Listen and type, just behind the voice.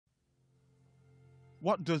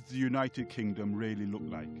What does the United Kingdom really look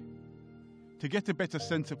like? To get a better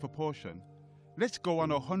sense of proportion, let's go on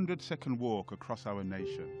a 100-second walk across our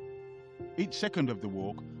nation. Each second of the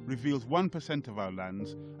walk reveals 1% of our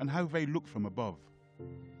lands and how they look from above.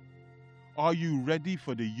 Are you ready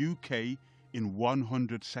for the UK in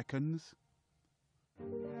 100 seconds?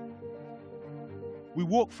 We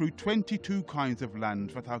walk through 22 kinds of land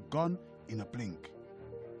that are gone in a blink.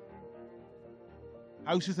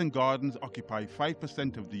 Houses and gardens occupy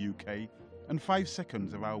 5% of the UK and 5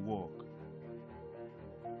 seconds of our walk.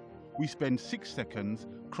 We spend 6 seconds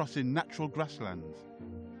crossing natural grasslands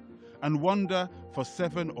and wander for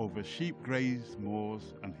 7 over sheep-grazed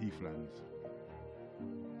moors and heathlands.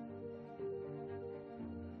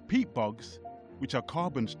 Peat bogs, which are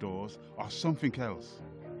carbon stores, are something else.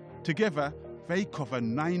 Together, they cover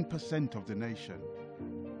 9% of the nation.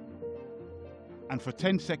 And for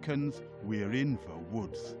 10 seconds, we're in the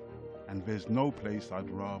woods, and there's no place I'd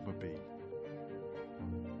rather be.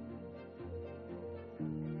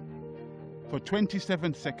 For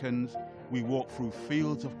 27 seconds, we walk through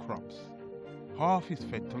fields of crops. Half is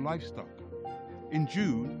fed to livestock. In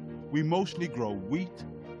June, we mostly grow wheat,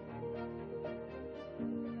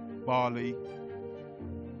 barley,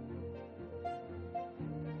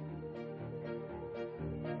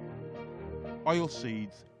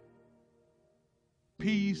 oilseeds,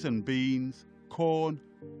 peas and beans, corn,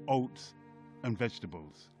 oats and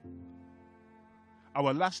vegetables.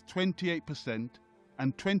 Our last 28%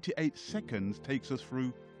 and 28 seconds takes us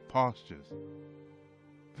through pastures.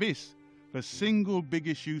 This, the single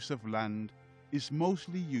biggest use of land, is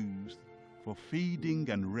mostly used for feeding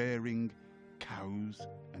and rearing cows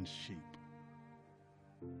and sheep.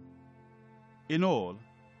 In all,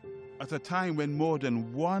 at a time when more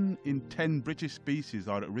than 1 in 10 British species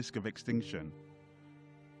are at risk of extinction,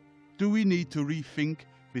 do we need to rethink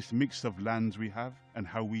this mix of lands we have and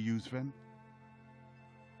how we use them?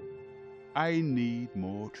 I need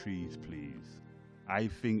more trees, please. I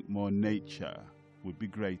think more nature would be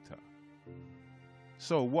greater.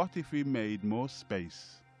 So what if we made more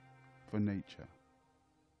space for nature?